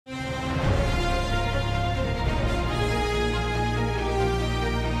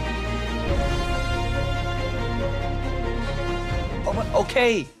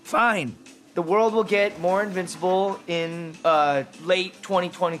Okay, fine. The world will get more Invincible in late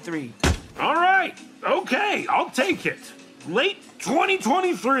 2023. All right, okay, I'll take it. Late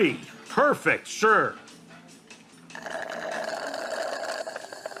 2023. Perfect, sure.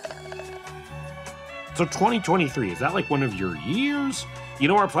 So 2023, is that like one of your years? You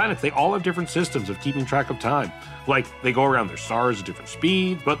know, our planets, they all have different systems of keeping track of time. Like, they go around their stars at different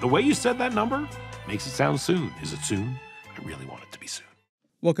speeds, but the way you said that number makes it sound soon. Is it soon? I really want it to be soon.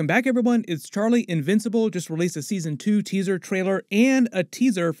 Welcome back, everyone. It's Charlie. Invincible just released a Season 2 teaser trailer and a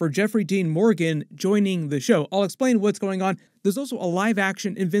teaser for Jeffrey Dean Morgan joining the show. I'll explain what's going on. There's also a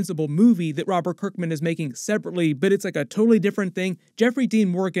live-action Invincible movie that Robert Kirkman is making separately, but it's like a totally different thing. Jeffrey Dean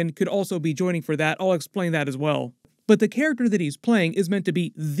Morgan could also be joining for that. I'll explain that as well. But the character that he's playing is meant to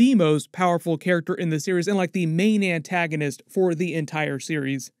be the most powerful character in the series and like the main antagonist for the entire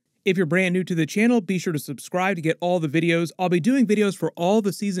series. If you're brand new to the channel, be sure to subscribe to get all the videos. I'll be doing videos for all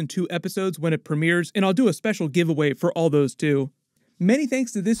the Season 2 episodes when it premieres, and I'll do a special giveaway for all those too. Many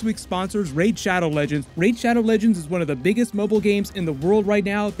thanks to this week's sponsors, Raid Shadow Legends. Raid Shadow Legends is one of the biggest mobile games in the world right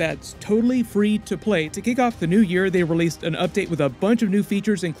now that's totally free to play. To kick off the new year, they released an update with a bunch of new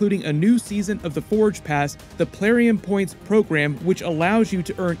features, including a new season of the Forge Pass, the Plarium Points program, which allows you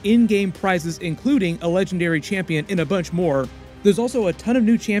to earn in-game prizes, including a legendary champion and a bunch more. There's also a ton of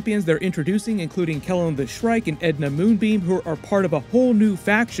new champions they're introducing, including Kellen the Shrike and Edna Moonbeam, who are part of a whole new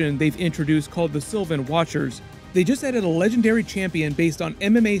faction they've introduced called the Sylvan Watchers. They just added a legendary champion based on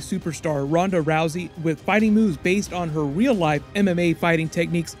MMA superstar Ronda Rousey with fighting moves based on her real-life MMA fighting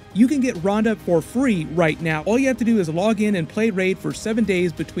techniques. You can get Ronda for free right now. All you have to do is log in and play Raid for 7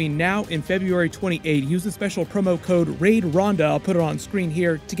 days between now and February 28. Use the special promo code RAIDRONDA, I'll put it on screen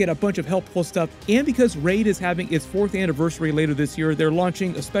here, to get a bunch of helpful stuff. And because Raid is having its 4th anniversary later this year, they're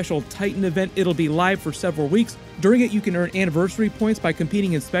launching a special Titan event. It'll be live for several weeks. During it, you can earn anniversary points by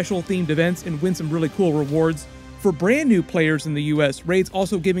competing in special themed events and win some really cool rewards. For brand new players in the US, Raid's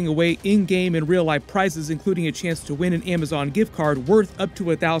also giving away in-game and real-life prizes, including a chance to win an Amazon gift card worth up to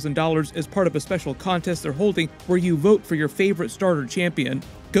 $1,000 as part of a special contest they're holding where you vote for your favorite starter champion.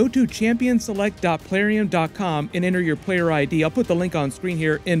 Go to championselect.plarium.com and enter your player ID. I'll put the link on screen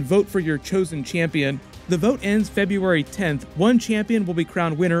here and vote for your chosen champion. The vote ends February 10th. One champion will be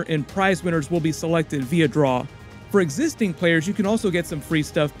crowned winner and prize winners will be selected via draw. For existing players, you can also get some free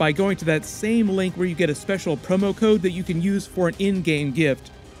stuff by going to that same link where you get a special promo code that you can use for an in-game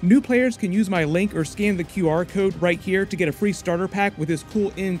gift. New players can use my link or scan the QR code right here to get a free starter pack with this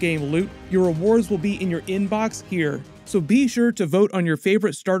cool in-game loot. Your rewards will be in your inbox here. So be sure to vote on your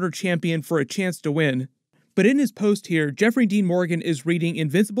favorite starter champion for a chance to win. But in his post here, Jeffrey Dean Morgan is reading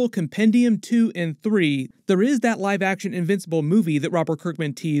Invincible Compendium 2 and 3. There is that live-action Invincible movie that Robert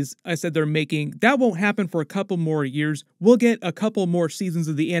Kirkman teased I said they're making. That won't happen for a couple more years. We'll get a couple more seasons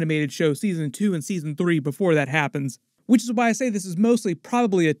of the animated show, Season 2 and Season 3, before that happens. Which is why I say this is mostly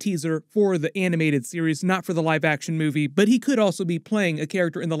probably a teaser for the animated series, not for the live-action movie, but he could also be playing a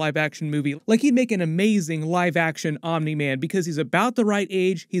character in the live-action movie. Like, he'd make an amazing live-action Omni-Man because he's about the right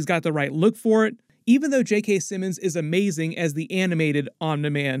age, he's got the right look for it, even though J.K. Simmons is amazing as the animated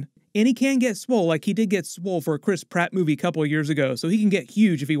Omni-Man. And he can get swole, like he did get swole for a Chris Pratt movie a couple of years ago, so he can get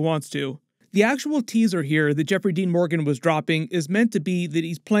huge if he wants to. The actual teaser here that Jeffrey Dean Morgan was dropping is meant to be that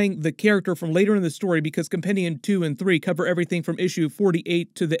he's playing the character from later in the story because Compendium 2 and 3 cover everything from issue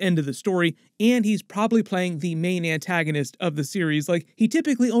 48 to the end of the story, and he's probably playing the main antagonist of the series. Like, he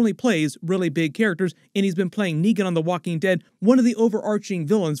typically only plays really big characters, and he's been playing Negan on The Walking Dead, one of the overarching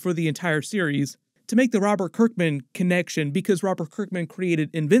villains for the entire series. To make the Robert Kirkman connection, because Robert Kirkman created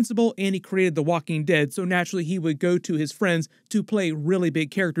Invincible and he created The Walking Dead, so naturally he would go to his friends to play really big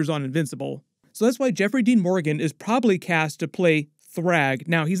characters on Invincible. So that's why Jeffrey Dean Morgan is probably cast to play Thragg.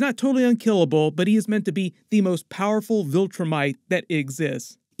 Now, he's not totally unkillable, but he is meant to be the most powerful Viltrumite that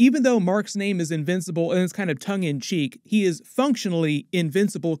exists. Even though Mark's name is Invincible and it's kind of tongue-in-cheek, he is functionally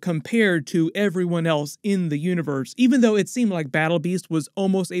invincible compared to everyone else in the universe. Even though it seemed like Battle Beast was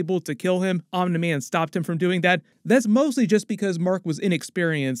almost able to kill him, Omni-Man stopped him from doing that. That's mostly just because Mark was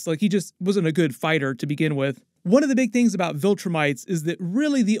inexperienced, like he just wasn't a good fighter to begin with. One of the big things about Viltrumites is that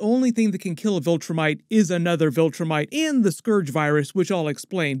really the only thing that can kill a Viltrumite is another Viltrumite and the Scourge virus, which I'll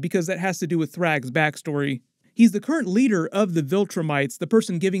explain because that has to do with Thragg's backstory. He's the current leader of the Viltrumites, the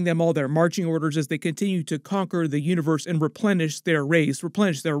person giving them all their marching orders as they continue to conquer the universe and replenish their race,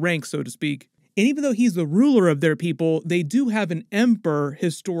 replenish their ranks, so to speak. And even though he's the ruler of their people, they do have an emperor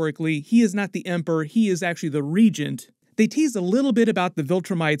historically. He is not the emperor, he is actually the regent. They teased a little bit about the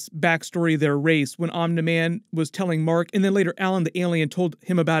Viltrumites' backstory, their race, when Omni-Man was telling Mark, and then later Alan the Alien told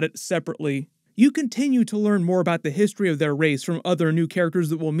him about it separately. You continue to learn more about the history of their race from other new characters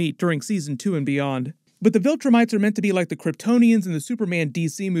that we'll meet during Season 2 and beyond. But the Viltrumites are meant to be like the Kryptonians in the Superman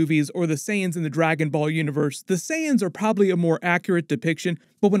DC movies or the Saiyans in the Dragon Ball universe. The Saiyans are probably a more accurate depiction,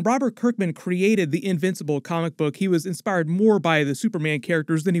 but when Robert Kirkman created the Invincible comic book, he was inspired more by the Superman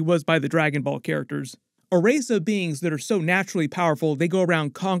characters than he was by the Dragon Ball characters. A race of beings that are so naturally powerful, they go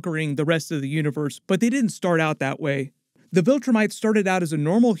around conquering the rest of the universe, but they didn't start out that way. The Viltrumites started out as a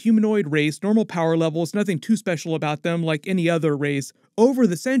normal humanoid race, normal power levels, nothing too special about them like any other race. Over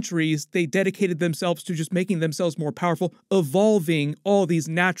the centuries, they dedicated themselves to just making themselves more powerful, evolving all these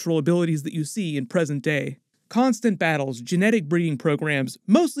natural abilities that you see in present day. Constant battles, genetic breeding programs,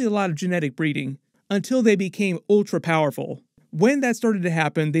 mostly a lot of genetic breeding, until they became ultra powerful. When that started to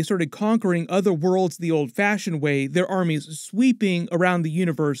happen, they started conquering other worlds the old-fashioned way, their armies sweeping around the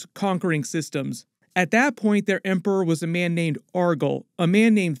universe, conquering systems. At that point, their emperor was a man named Argyle. A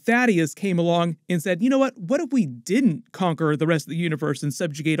man named Thaddeus came along and said, you know what if we didn't conquer the rest of the universe and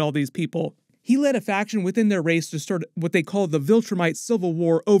subjugate all these people? He led a faction within their race to start what they called the Viltrumite Civil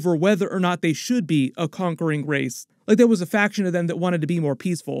War over whether or not they should be a conquering race. Like there was a faction of them that wanted to be more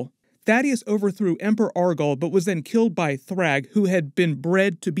peaceful. Thaddeus overthrew Emperor Argyle, but was then killed by Thragg, who had been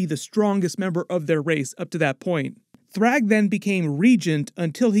bred to be the strongest member of their race up to that point. Thragg then became regent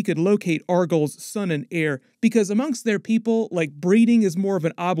until he could locate Argyle's son and heir, because amongst their people, like, breeding is more of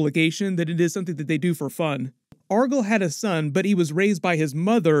an obligation than it is something that they do for fun. Argyle had a son, but he was raised by his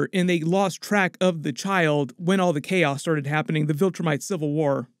mother, and they lost track of the child when all the chaos started happening, the Viltrumite Civil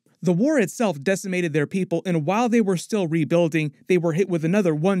War. The war itself decimated their people, and while they were still rebuilding, they were hit with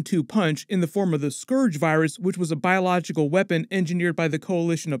another 1-2 punch in the form of the Scourge virus, which was a biological weapon engineered by the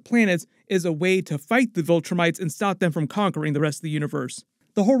Coalition of Planets as a way to fight the Viltrumites and stop them from conquering the rest of the universe.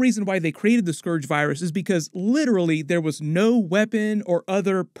 The whole reason why they created the Scourge virus is because literally there was no weapon or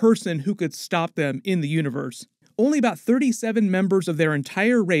other person who could stop them in the universe. Only about 37 members of their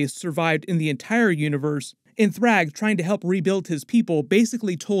entire race survived in the entire universe, and Thragg, trying to help rebuild his people,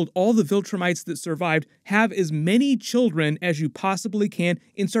 basically told all the Viltrumites that survived, have as many children as you possibly can,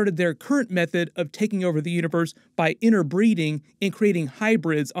 and started their current method of taking over the universe by interbreeding and creating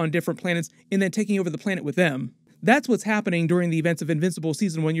hybrids on different planets, and then taking over the planet with them. That's what's happening during the events of Invincible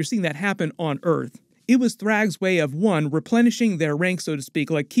Season 1. You're seeing that happen on Earth. It was Thragg's way of, one, replenishing their ranks, so to speak,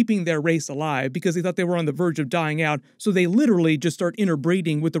 like keeping their race alive, because they thought they were on the verge of dying out, so they literally just start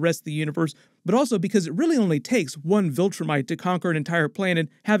interbreeding with the rest of the universe, but also because it really only takes one Viltrumite to conquer an entire planet.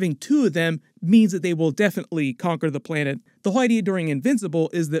 Having two of them means that they will definitely conquer the planet. The whole idea during Invincible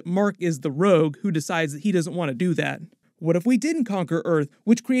is that Mark is the rogue who decides that he doesn't want to do that. What if we didn't conquer Earth,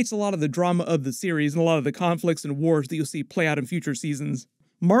 which creates a lot of the drama of the series and a lot of the conflicts and wars that you'll see play out in future seasons.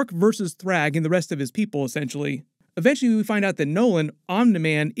 Mark versus Thragg and the rest of his people, essentially. Eventually, we find out that Nolan,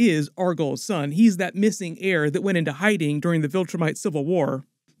 Omni-Man, is Argyle's son. He's that missing heir that went into hiding during the Viltrumite Civil War,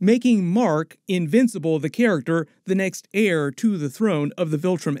 making Mark, Invincible, the character, the next heir to the throne of the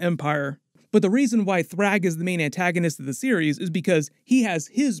Viltrum Empire. But the reason why Thragg is the main antagonist of the series is because he has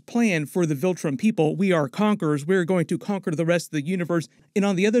his plan for the Viltrum people. We are conquerors. We're going to conquer the rest of the universe. And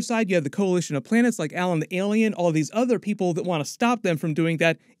on the other side, you have the Coalition of Planets like Alan the Alien, all these other people that want to stop them from doing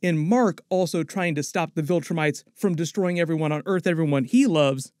that. And Mark also trying to stop the Viltrumites from destroying everyone on Earth, everyone he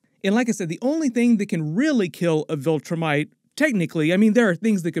loves. And like I said, the only thing that can really kill a Viltrumite, technically, I mean, there are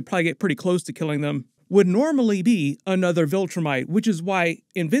things that could probably get pretty close to killing them, would normally be another Viltrumite, which is why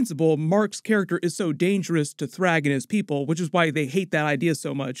Invincible, Mark's character, is so dangerous to Thragg and his people, which is why they hate that idea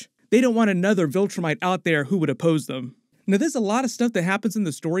so much. They don't want another Viltrumite out there who would oppose them. Now, there's a lot of stuff that happens in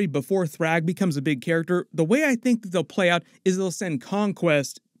the story before Thragg becomes a big character. The way I think that they'll play out is they'll send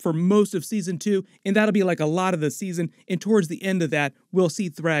Conquest for most of Season 2, and that'll be like a lot of the season, and towards the end of that, we'll see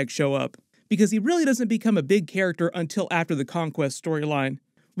Thragg show up. Because he really doesn't become a big character until after the Conquest storyline.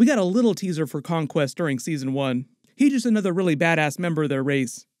 We got a little teaser for Conquest during Season 1. He's just another really badass member of their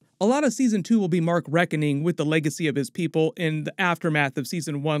race. A lot of Season 2 will be Mark reckoning with the legacy of his people in the aftermath of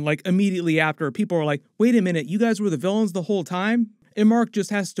Season 1, like immediately after. People are like, wait a minute, you guys were the villains the whole time? And Mark just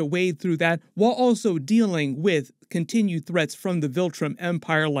has to wade through that while also dealing with continued threats from the Viltrum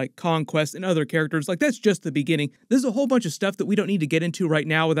Empire like Conquest and other characters. Like, that's just the beginning. There's a whole bunch of stuff that we don't need to get into right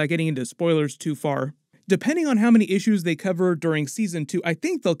now without getting into spoilers too far. Depending on how many issues they cover during Season 2, I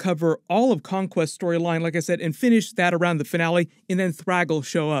think they'll cover all of Conquest's storyline, like I said, and finish that around the finale, and then Thragg will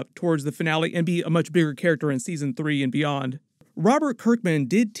show up towards the finale and be a much bigger character in Season 3 and beyond. Robert Kirkman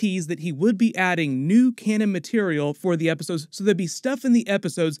did tease that he would be adding new canon material for the episodes, so there'd be stuff in the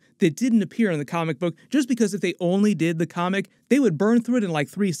episodes that didn't appear in the comic book, just because if they only did the comic, they would burn through it in like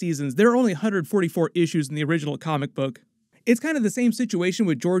 3 seasons. There are only 144 issues in the original comic book. It's kind of the same situation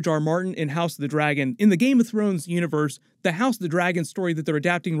with George R. Martin in House of the Dragon. In the Game of Thrones universe, the House of the Dragon story that they're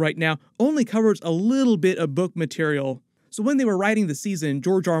adapting right now only covers a little bit of book material. So when they were writing the season,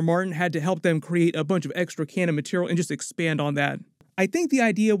 George R. Martin had to help them create a bunch of extra canon material and just expand on that. I think the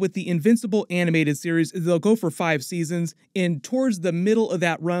idea with the Invincible animated series is they'll go for 5 seasons, and towards the middle of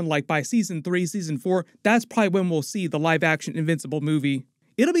that run, like by season 3, season 4, that's probably when we'll see the live-action Invincible movie.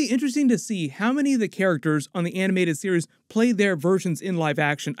 It'll be interesting to see how many of the characters on the animated series play their versions in live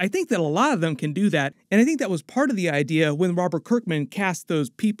action. I think that a lot of them can do that, and I think that was part of the idea when Robert Kirkman cast those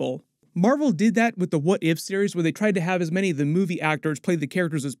people. Marvel did that with the What If series, where they tried to have as many of the movie actors play the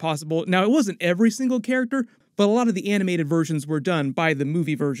characters as possible. Now, it wasn't every single character, but a lot of the animated versions were done by the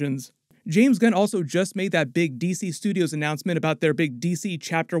movie versions. James Gunn also just made that big DC Studios announcement about their big DC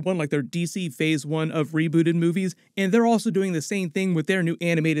Chapter 1, like their DC Phase 1 of rebooted movies, and they're also doing the same thing with their new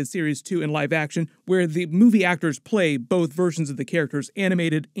animated series 2 in live action, where the movie actors play both versions of the characters,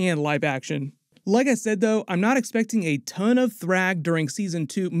 animated and live action. Like I said though, I'm not expecting a ton of Thragg during Season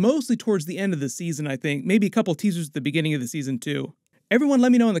 2, mostly towards the end of the season I think, maybe a couple teasers at the beginning of the Season 2. Everyone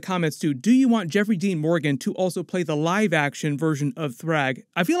let me know in the comments too, do you want Jeffrey Dean Morgan to also play the live-action version of Thragg?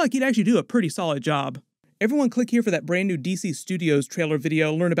 I feel like he'd actually do a pretty solid job. Everyone click here for that brand new DC Studios trailer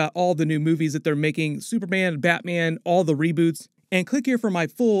video, learn about all the new movies that they're making, Superman, Batman, all the reboots, and click here for my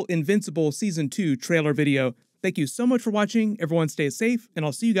full Invincible Season 2 trailer video. Thank you so much for watching, everyone stay safe, and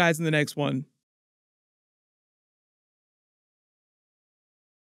I'll see you guys in the next one.